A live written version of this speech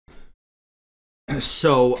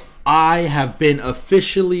So I have been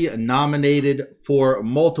officially nominated for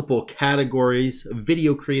multiple categories: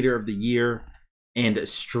 Video Creator of the Year and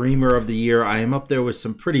Streamer of the Year. I am up there with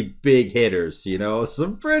some pretty big hitters, you know,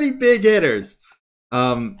 some pretty big hitters.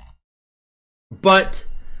 But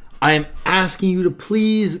I am asking you to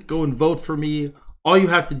please go and vote for me. All you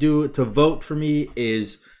have to do to vote for me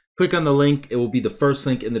is click on the link. It will be the first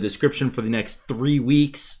link in the description for the next 3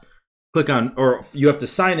 weeks. Click on, or you have to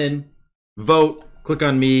sign in, vote, click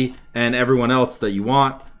on me and everyone else that you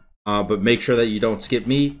want, but make sure that you don't skip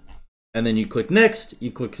me. And then you click next,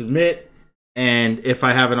 you click submit, and if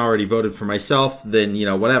I haven't already voted for myself, then, you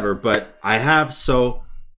know, whatever, but I have, so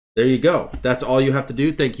there you go. That's all you have to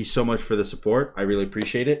do. Thank you so much for the support. I really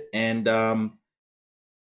appreciate it. And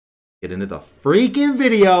get into the freaking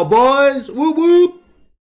video, boys. Whoop whoop.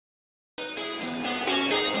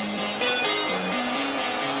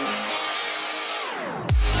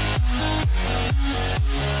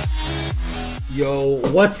 Yo,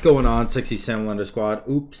 what's going on, Sexy Salamander Squad?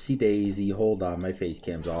 Oopsie daisy, hold on, my face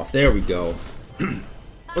cam's off. There we go.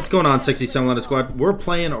 What's going on, Sexy Salamander Squad? We're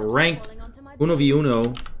playing ranked Uno v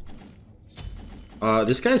Uno.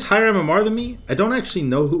 This guy's higher MMR than me. I don't actually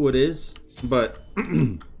know who it is, but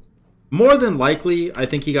more than likely, I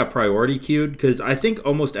think he got priority queued, because I think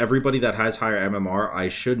almost everybody that has higher MMR, I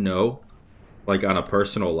should know, like on a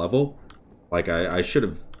personal level. Like I should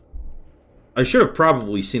have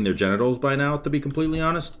probably seen their genitals by now, to be completely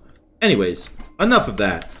honest. Anyways, enough of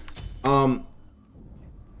that.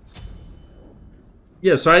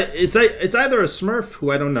 Yeah, so it's either a Smurf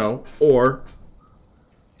who I don't know, or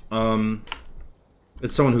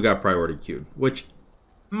it's someone who got priority queued, which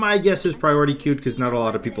my guess is priority queued because not a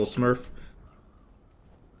lot of people Smurf.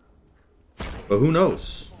 But who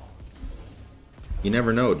knows? You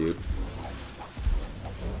never know, dude.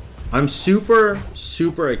 I'm super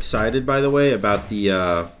excited, by the way, about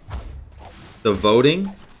the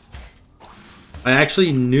voting. I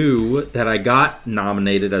actually knew that I got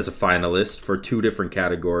nominated as a finalist for 2 different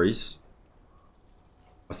categories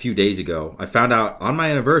a few days ago. I found out on my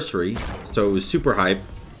anniversary, so it was super hype.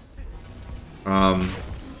 But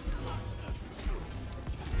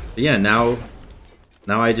yeah, now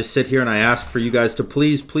I just sit here and I ask for you guys to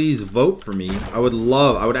please vote for me. I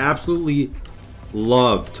would absolutely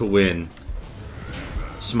love to win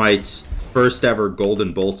Smite's first ever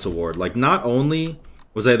Golden Bolts award. Like, not only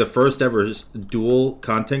was I the first ever Duel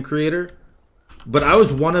content creator, but I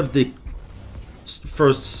was one of the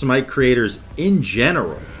first Smite creators in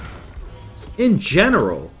general. And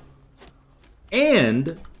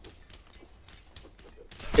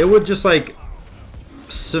it would just like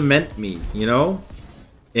cement me, you know,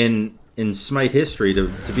 in Smite history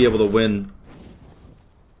to be able to win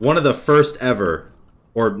one of the first ever,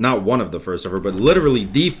 or not one of the first ever, but literally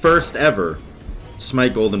the first ever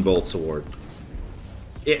Smite Golden Bolts award.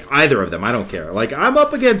 Either of them, I don't care. Like, I'm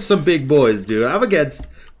up against some big boys, dude.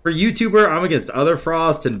 For YouTuber, I'm against Other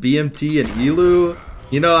Frost and BMT and Elu.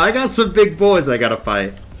 You know, I got some big boys I gotta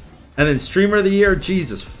fight. And then Streamer of the Year,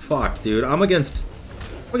 Jesus fuck, dude. I'm against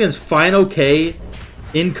Final K,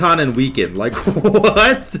 Incon, and Weekend. Like,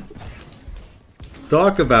 what?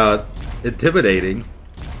 Talk about intimidating.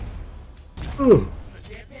 Ooh.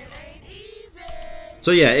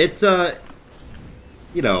 So yeah, it's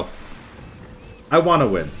you know, I want to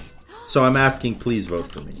win, so I'm asking, please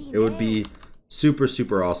vote for me. It would be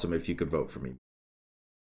super awesome if you could vote for me.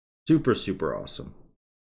 Super awesome.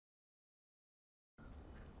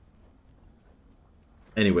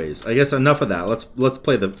 Anyways, I guess enough of that. Let's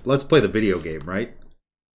play the video game, right?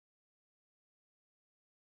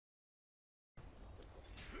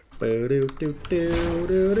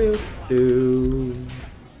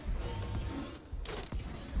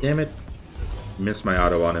 Damn it. Missed my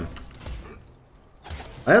auto on him.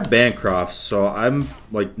 I have Bancroft, so I'm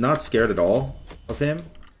like not scared at all of him.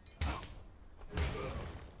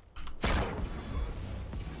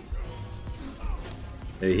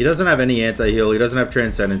 Hey, he doesn't have any anti-heal, he doesn't have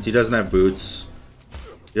Transcendence, he doesn't have boots.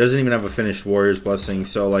 He doesn't even have a finished Warrior's Blessing,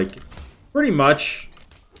 so like pretty much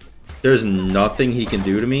there's nothing he can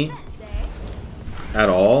do to me at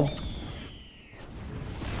all.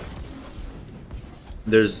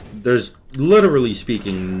 There's literally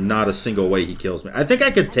speaking not a single way he kills me. I think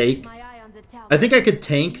I could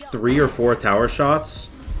tank 3 or 4 tower shots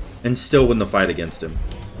and still win the fight against him,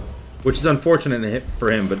 which is unfortunate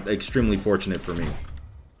for him, but extremely fortunate for me,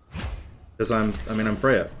 because I'm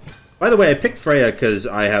FREYA. By the way, I picked FREYA because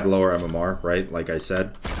I had lower MMR, right? Like I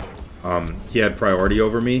said, he had priority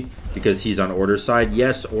over me because he's on order side.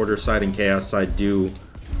 Yes, order side and chaos side do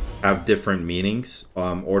have different meanings.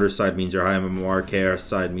 Order side means your high MMR, chaos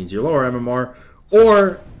side means your lower MMR.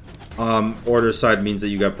 Or order side means that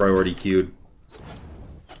you got priority queued.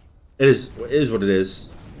 It is what it is.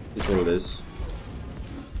 It's what it is.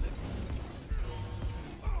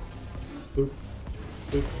 Boop.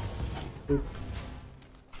 Boop. Boop.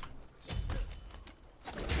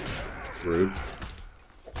 Rude.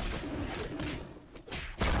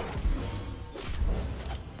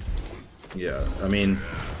 Yeah, I mean,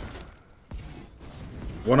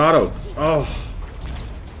 one auto. Oh,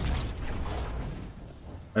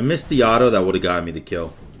 I missed the auto that would have gotten me the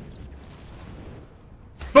kill.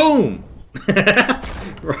 Boom!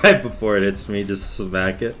 Right before it hits me, just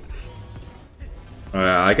smack it.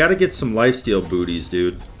 Alright, I gotta get some lifesteal booties,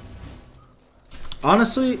 dude.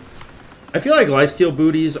 Honestly, I feel like lifesteal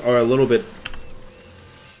booties are a little bit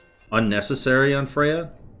unnecessary on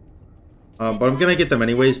Freya. But I'm gonna get them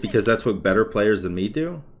anyways because that's what better players than me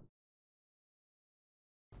do.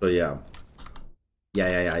 So yeah.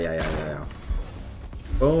 Yeah.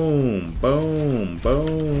 Boom, boom,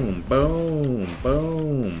 boom, boom,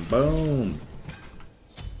 boom, boom.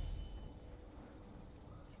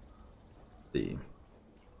 See.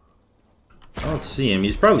 I don't see him.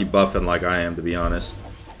 He's probably buffing like I am, to be honest.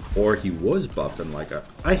 Or he was buffing like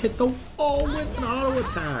I hit the wall with an auto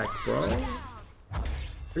attack, bro.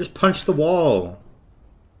 I just punched the wall.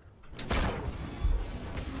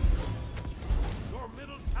 Your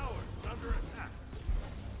middle tower is under attack.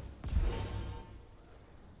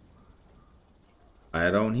 I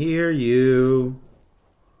don't hear you.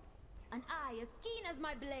 An eye as keen as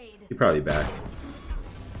my blade. He probably backed.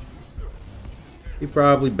 He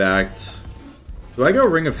probably backed. Do I go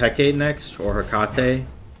Ring of Hecate next or Hecate?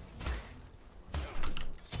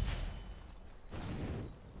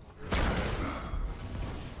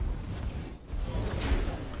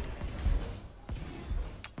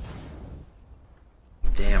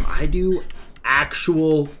 Damn, I do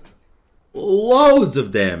actual loads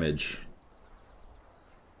of damage.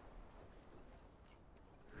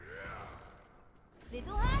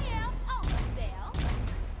 Little higher. Oh, there.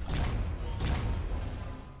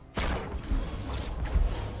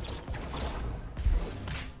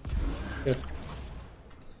 Good.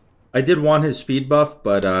 I did want his speed buff,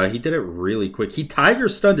 but he did it really quick. He tiger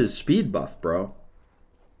stunned his speed buff, bro.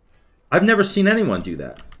 I've never seen anyone do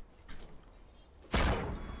that.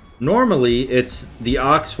 Normally, it's the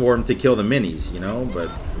Ox form to kill the minis, you know?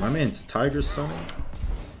 But my man's tiger stunning.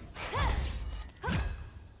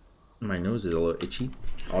 My nose is a little itchy.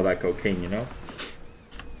 All that cocaine, you know?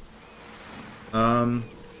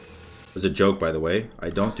 It was a joke, by the way.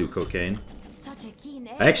 I don't do cocaine. Such a keen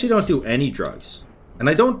edge. I actually don't do any drugs. And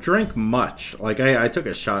I don't drink much. Like, I took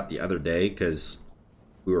a shot the other day because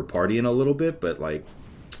we were partying a little bit, but, like...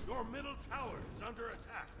 Your middle tower is under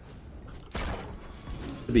attack.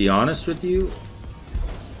 To be honest with you,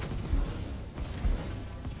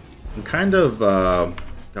 I'm kind of,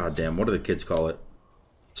 goddamn, what do the kids call it?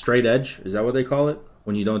 Straight edge? Is that what they call it?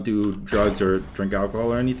 When you don't do drugs or drink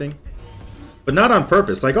alcohol or anything? But not on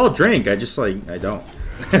purpose. Like, I'll drink, I just, like, I don't.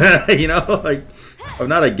 You know, like, I'm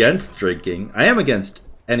not against drinking. I am against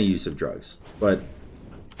any use of drugs. But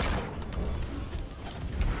the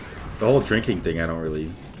whole drinking thing, I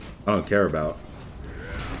don't care about.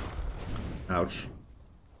 Ouch.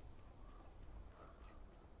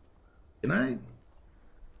 Can I?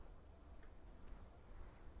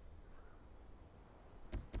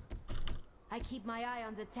 I keep my eye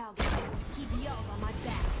on the target. Keep yours on my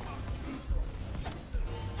back.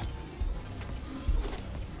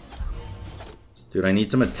 Dude, I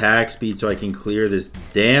need some attack speed so I can clear this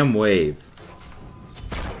damn wave.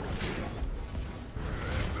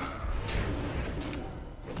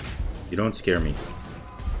 You don't scare me.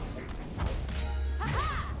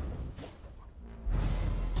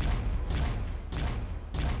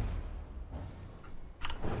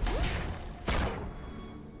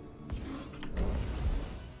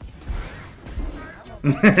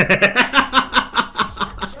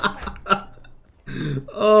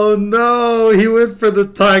 Oh no, he went for the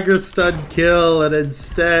tiger stun kill and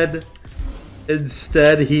instead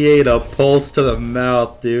he ate a pulse to the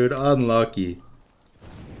mouth, dude. Unlucky.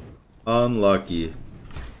 Unlucky.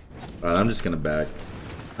 Alright, I'm just gonna back.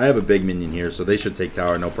 I have a big minion here, so they should take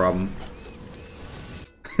tower, no problem.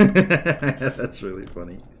 That's really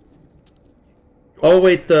funny. Oh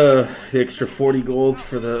wait, the extra 40 gold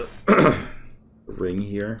for the ring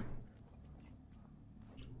here.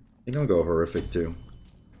 I think I'll go horrific too.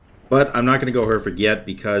 But I'm not going to go horrific yet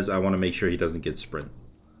because I want to make sure he doesn't get sprint.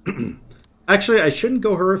 Actually, I shouldn't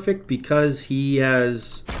go horrific because he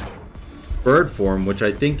has bird form, which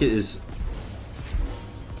I think is...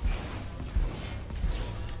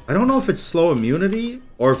 I don't know if it's slow immunity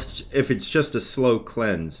Or if it's just a slow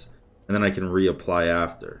cleanse, and then I can reapply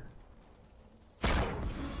after.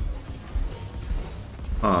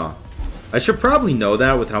 Huh. I should probably know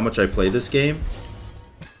that with how much I play this game.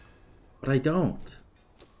 But I don't.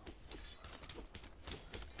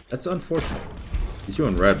 That's unfortunate. He's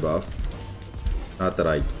doing red buff. Not that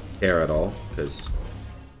I care at all, because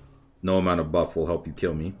no amount of buff will help you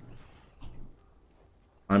kill me.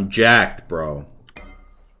 I'm jacked, bro.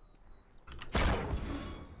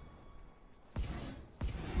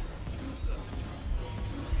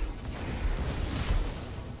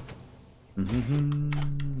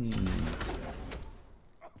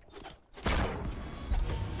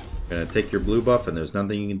 Gonna take your blue buff and there's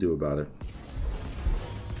nothing you can do about it.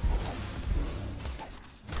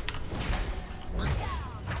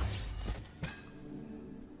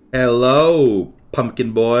 Hello,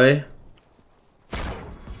 pumpkin boy.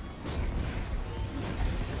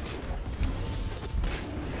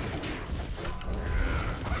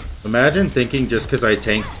 Imagine thinking just because I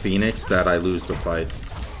tanked Phoenix that I lose the fight.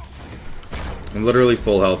 I'm literally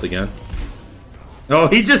full health again. Oh,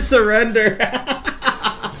 he just surrendered.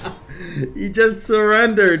 He just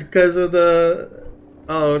surrendered because of the...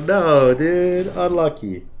 Oh no, dude.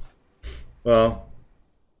 Unlucky. Well,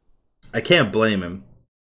 I can't blame him.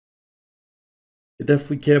 I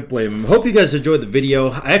definitely can't blame him. Hope you guys enjoyed the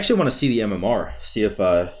video. I actually want to see the MMR. See if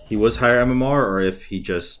he was higher MMR or if he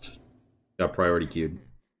just got priority queued.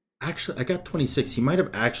 Actually, I got 26. He might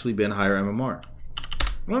have actually been higher MMR.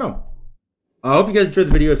 I don't know. I hope you guys enjoyed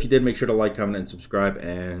the video. If you did, make sure to like, comment, and subscribe.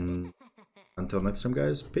 And until next time,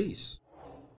 guys, peace.